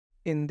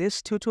In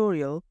this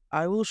tutorial,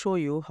 I will show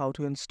you how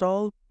to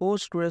install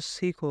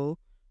PostgreSQL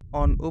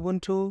on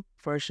Ubuntu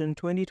version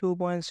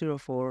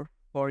 22.04.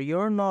 For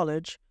your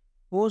knowledge,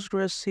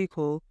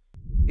 PostgreSQL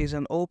is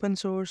an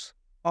open-source,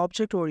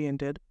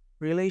 object-oriented,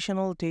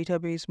 relational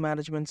database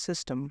management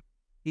system,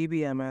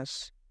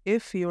 DBMS.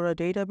 If you're a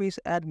database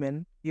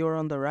admin, you're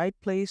on the right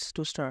place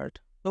to start.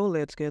 So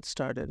let's get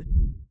started.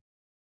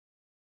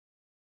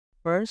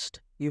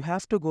 First, you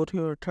have to go to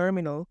your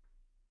terminal,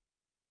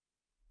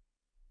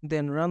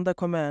 then run the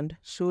command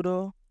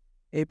sudo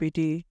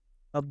apt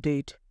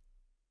update.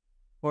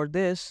 For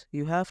this,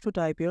 you have to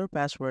type your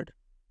password.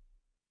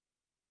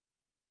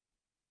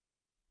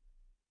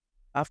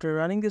 After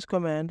running this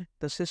command,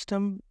 the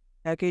system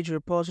package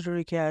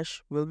repository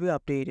cache will be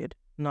updated.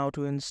 Now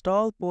to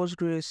install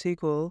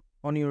PostgreSQL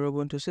on your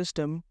Ubuntu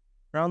system,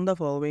 run the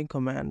following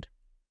command.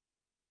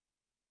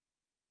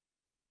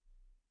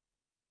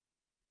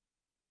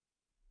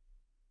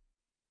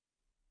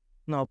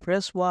 Now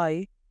press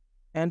Y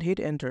and hit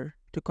enter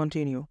to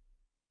continue.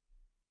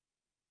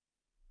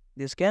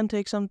 This can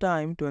take some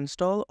time to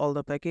install all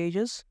the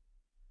packages,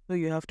 so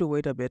you have to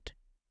wait a bit.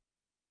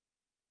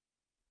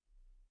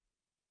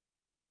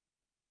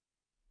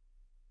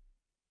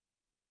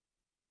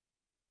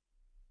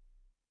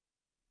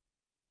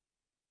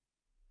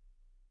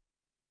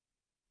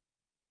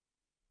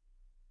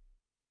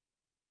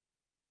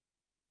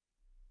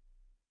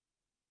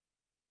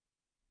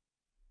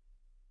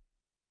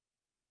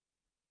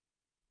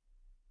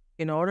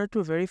 In order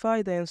to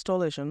verify the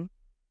installation,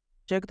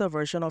 check the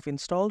version of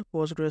installed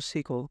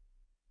PostgreSQL.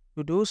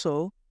 To do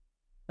so,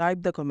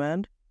 type the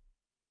command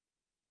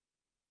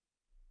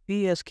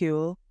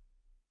psql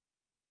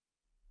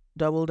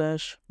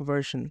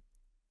 --version.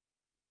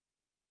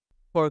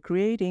 For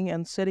creating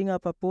and setting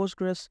up a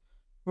Postgres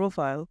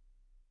profile,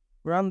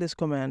 run this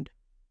command.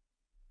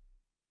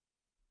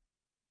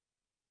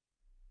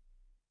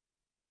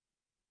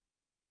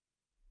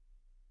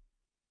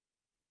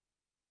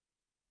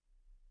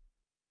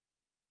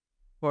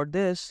 For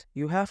this,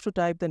 you have to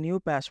type the new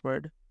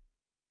password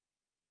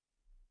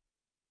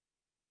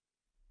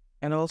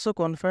and also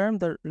confirm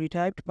the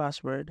retyped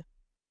password.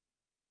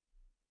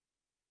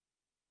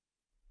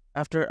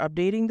 After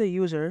updating the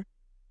user,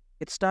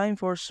 it's time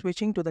for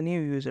switching to the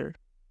new user.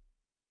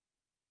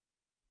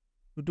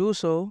 To do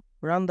so,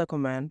 run the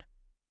command.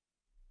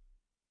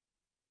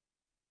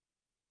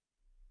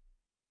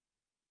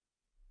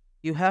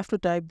 You have to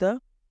type the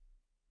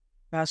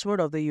password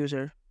of the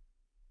user.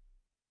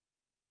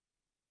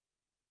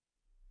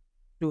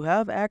 To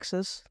have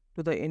access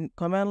to the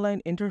command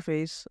line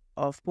interface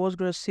of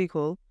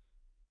PostgreSQL,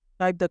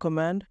 type the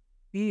command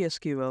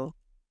psql.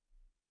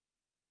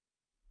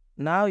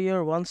 Now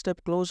you're one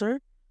step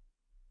closer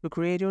to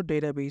create your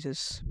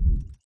databases.